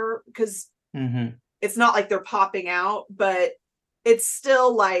scare, because it's not like they're popping out, but it's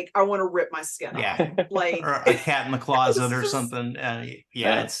still like I want to rip my skin off. Like or a cat in the closet or something.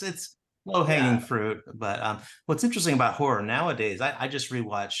 It's low-hanging fruit. But what's interesting about horror nowadays, I just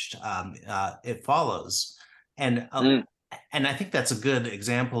rewatched It Follows. And I think that's a good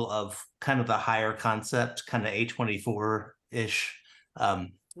example of kind of the higher concept, kind of A24-ish,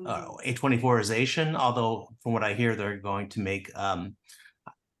 A24ization. Although from what I hear, they're going to make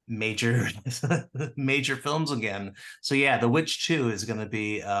major films again. So yeah, The Witch 2 is going to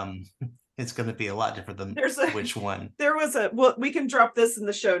be it's going to be a lot different than which one. There was we can drop this in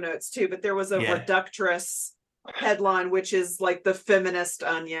the show notes too, but there was a Reductress headline, which is like the feminist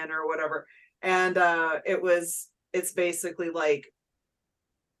Onion or whatever. And it's basically like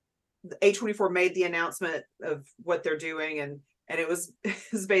A24 made the announcement of what they're doing, and it was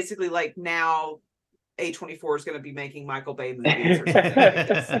basically like now A24 is going to be making Michael Bay movies or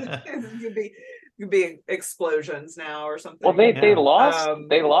something. It could be explosions now or something. Well, they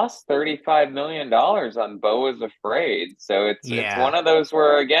lost $35 million on Beau is Afraid, so it's one of those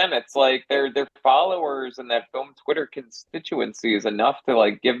where again it's like their followers and that film Twitter constituency is enough to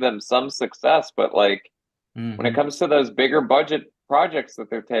like give them some success, but like when it comes to those bigger budget projects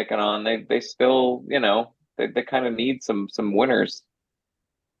that they're taking on, they still they kind of need some winners.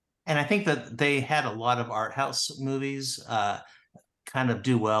 And I think that they had a lot of art house movies kind of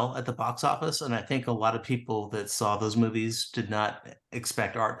do well at the box office. And I think a lot of people that saw those movies did not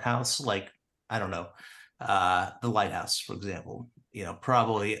expect art house. Like, I don't know, The Lighthouse, for example,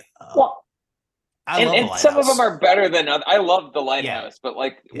 probably. I love the And some of them lighthouse. are better than other. I love the Yeah, lighthouse, but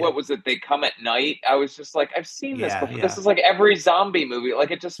like, yeah, what was it? They Come at Night. I was just like, I've seen this yeah, before. This yeah. is like every zombie movie.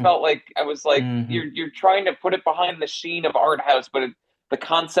 Like, it just felt like I was like, Hmm. you're trying to put it behind the sheen of art house, but the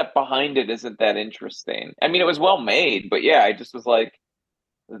concept behind it isn't that interesting. I mean, it was well made, but yeah, I just was like,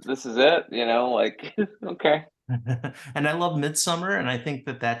 this is it, like, okay. And I love Midsummer, and I think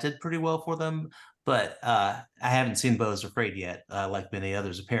that that did pretty well for them. But I haven't seen Beau's Afraid yet, like many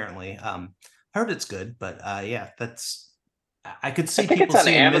others apparently. Heard it's good, but yeah, that's I could I see think people it's on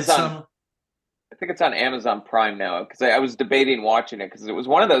seeing Amazon. Midsummer. I think it's on Amazon Prime now because I was debating watching it because it was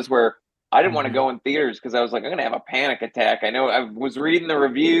one of those where I didn't want to Mhm. go in theaters because I was like, I'm gonna have a panic attack. I know I was reading the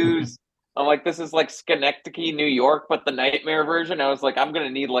reviews. I'm like, this is like Schenectady, New York, but the nightmare version. I was like, I'm gonna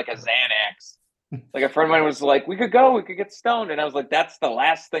need like a Xanax. Like a friend of mine was like, we could go, we could get stoned, and I was like, that's the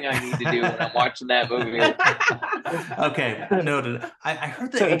last thing I need to do when I'm watching that movie. Okay, noted. I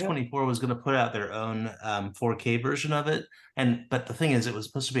heard that A24 was going to put out their own 4K version of it, but the thing is, it was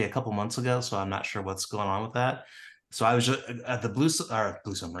supposed to be a couple months ago, so I'm not sure what's going on with that. So I was just the Blue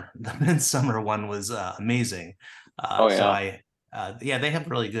Summer, the Midsummer one was amazing. Oh So yeah. yeah, they have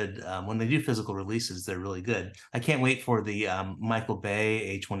really good when they do physical releases, they're really good. I can't wait for the Michael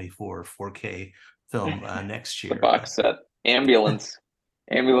Bay A24 4K film next The year. box set. Ambulance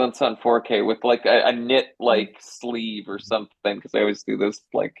on 4K with like a knit like sleeve or something because I always do this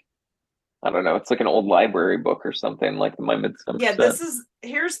like I don't know, it's like an old library book or something like my Midsummer Yeah, set.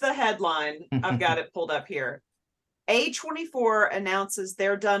 here's the headline. I've got it pulled up here. A24 announces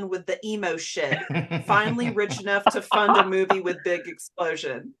they're done with the emo shit. Finally rich enough to fund a movie with big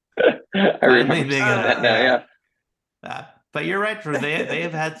explosion. I Finally remember big seeing enough, that now, yeah. yeah. But you're right, Drew. They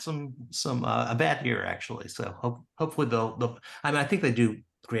have had some a bad year actually. So hopefully they'll. I mean, I think they do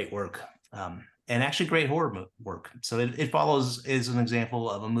great work, and actually great horror work. So it follows is an example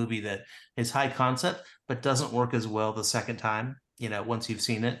of a movie that is high concept but doesn't work as well the second time. Once you've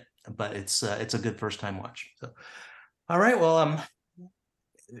seen it, but it's a good first time watch. So all right, well,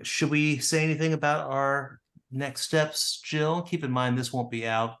 should we say anything about our next steps, Jill? Keep in mind this won't be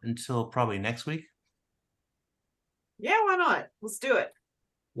out until probably next week. Yeah, why not? Let's do it.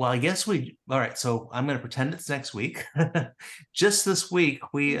 Well, I guess all right, so I'm going to pretend it's next week. Just this week,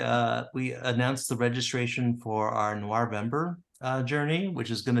 we announced the registration for our Noirvember journey,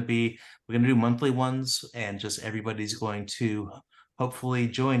 which is going to be we're going to do monthly ones, and just everybody's going to hopefully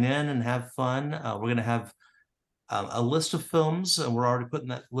join in and have fun. We're going to have a list of films, and we're already putting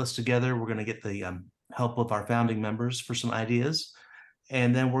that list together. We're going to get the help of our founding members for some ideas.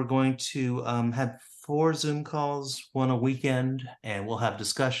 And then we're going to have 4 Zoom calls, one a weekend, and we'll have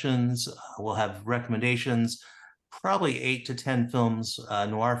discussions. We'll have recommendations, probably 8 to 10 films,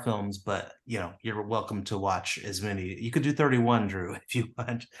 noir films, but you're welcome to watch as many. You could do 31, Drew, if you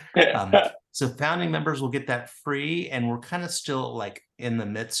want. So founding members will get that free, and we're kind of still like in the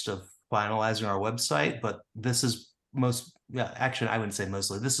midst of finalizing our website, but this is yeah, actually I wouldn't say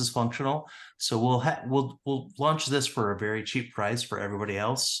mostly, this is functional. So we'll launch this for a very cheap price for everybody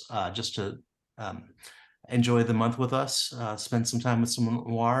else, just to enjoy the month with us, spend some time with some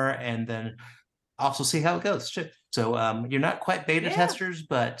noir, and then also see how it goes too. So you're not quite beta testers,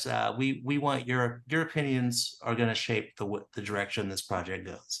 but we want your opinions are going to shape the direction this project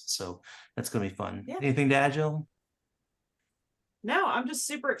goes. So that's going to be fun. Yeah. Anything to add, Jill? No, I'm just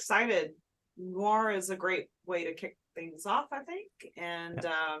super excited. Noir is a great way to kick things off, I think. And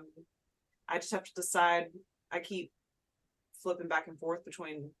I just have to decide. I keep flipping back and forth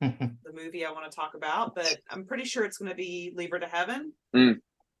between the movie I want to talk about, but I'm pretty sure it's going to be Leave Her to Heaven.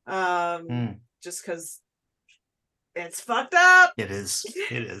 Just because it's fucked up. It is.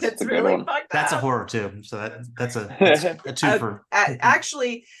 It's really fucked up. That's a horror too. So that's a twofer.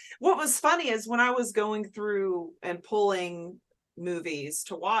 Actually, what was funny is when I was going through and pulling movies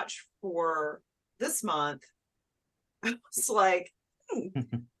to watch for this month, I was like,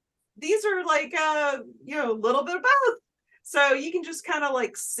 these are like a little bit of both. So you can just kind of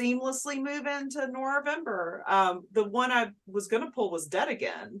like seamlessly move into Noirvember. The one I was going to pull was Dead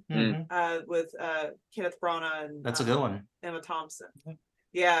Again, with Kenneth Branagh and that's a good one. Emma Thompson.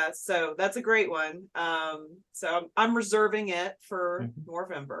 Yeah, so that's a great one. So I'm reserving it for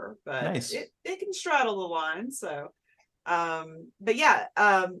Noirvember, but nice. it can straddle the line. So, but yeah,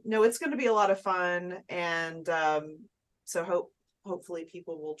 no, it's going to be a lot of fun, and so hopefully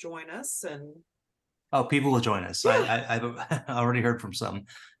people will join us. And people will join us. Yeah. I've already heard from some.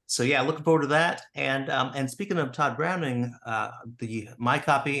 So yeah, looking forward to that. And speaking of Todd Browning, my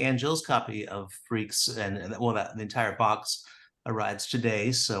copy and Jill's copy of Freaks and the entire box arrives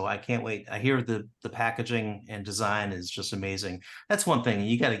today. So I can't wait. I hear the packaging and design is just amazing. That's one thing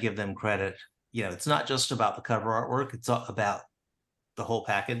you got to give them credit. it's not just about the cover artwork, it's about the whole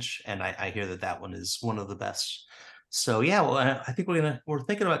package. And I hear that one is one of the best. So yeah, well, I think we're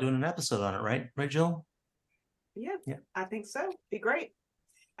thinking about doing an episode on it, right, Jill? Yeah, I think so. Be great.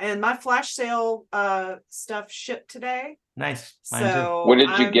 And my flash sale stuff shipped today. Nice. Mine too. So What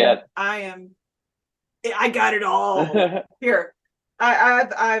did you get? I got it all. Here.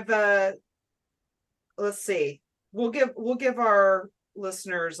 I've let's see. We'll give our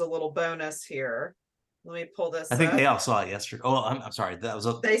listeners a little bonus here. Let me pull this I think up. they all saw it yesterday. Oh, I'm sorry. That was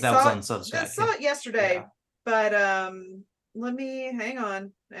on Substack. They saw it yesterday. Yeah. But let me hang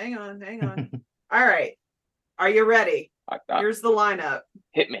on. All right. Are you ready? Here's the lineup.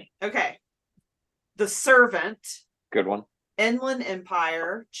 Hit me. Okay. The Servant. Good one. Inland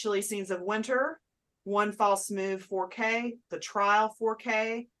Empire, Chilly Scenes of Winter, One False Move 4K, The Trial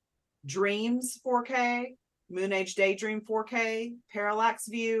 4K, Dreams 4K, Moon Age Daydream 4K, Parallax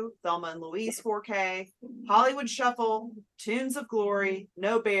View, Thelma and Louise 4K, Hollywood Shuffle, Tunes of Glory,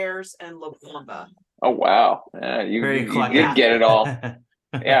 No Bears, and La Bamba. Oh wow! You did get it all.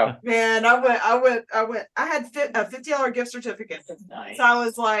 Yeah, man, I had a $50 gift certificate. Nice. So I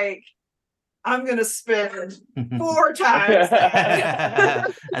was like, I'm gonna spend 4 times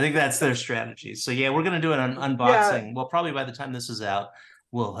that. I think that's their strategy. So yeah, we're gonna do an unboxing. Yeah. Well, probably by the time this is out,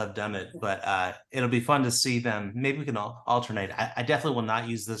 we'll have done it, but it'll be fun to see them. Maybe we can alternate. I definitely will not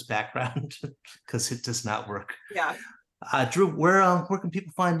use this background because it does not work. Yeah. Drew, where can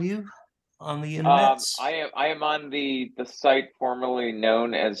people find you on the internet? I am on the site formerly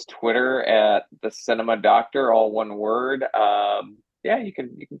known as Twitter at the Cinema Doctor, all one word. Yeah, you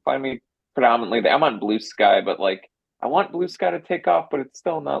can find me predominantly there. I'm on Blue Sky, but like I want Blue Sky to take off, but it's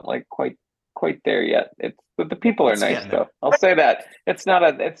still not like quite there yet. But the people are nice though. I'll say that it's not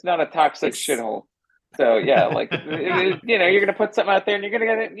a toxic shithole. So yeah, like you're gonna put something out there and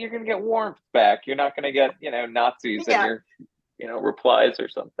you're gonna get warmth back. You're not gonna get Nazis in your replies or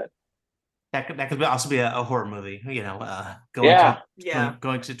something. That could also be a horror movie,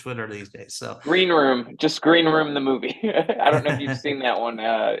 going to Twitter these days. So Green Room the movie. I don't know if you've seen that one.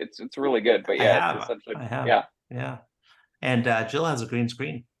 It's really good, but yeah, it's essentially yeah. And Jill has a green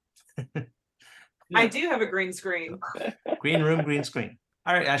screen. I do have a green screen. Green room, green screen.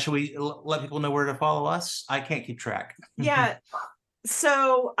 All right, should we let people know where to follow us? I can't keep track. Yeah.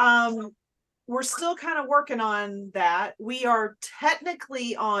 So we're still kind of working on that. We are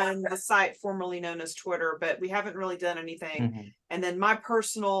technically on the site formerly known as Twitter, but we haven't really done anything. Mm-hmm. And then my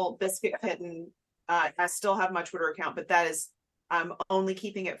personal Biscuit Kitten, I still have my Twitter account, but that is, I'm only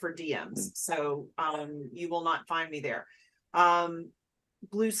keeping it for DMs. So you will not find me there.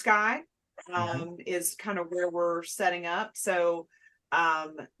 Blue Sky is kind of where we're setting up. So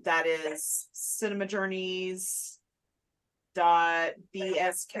that is CineJourneys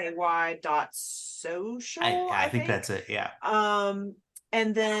 .bsky.social. I think that's it. Yeah.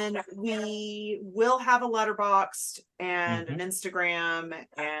 And then we will have a Letterboxd and an Instagram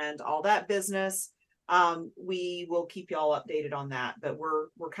and all that business. We will keep y'all updated on that, but we're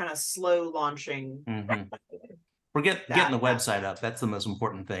kind of slow launching. We're getting the website up. That's the most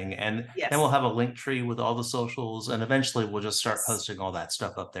important thing. And then we'll have a link tree with all the socials, and eventually we'll just start posting all that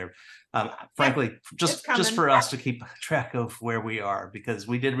stuff up there. Frankly, just for us to keep track of where we are, because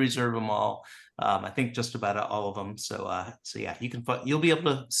we did reserve them all. I think just about all of them. So yeah, you'll be able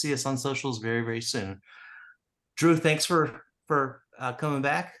to see us on socials very, very soon. Drew, thanks for coming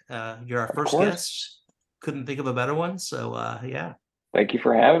back. You're our first guest. Couldn't think of a better one. So yeah. Thank you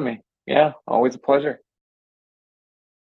for having me. Yeah, always a pleasure.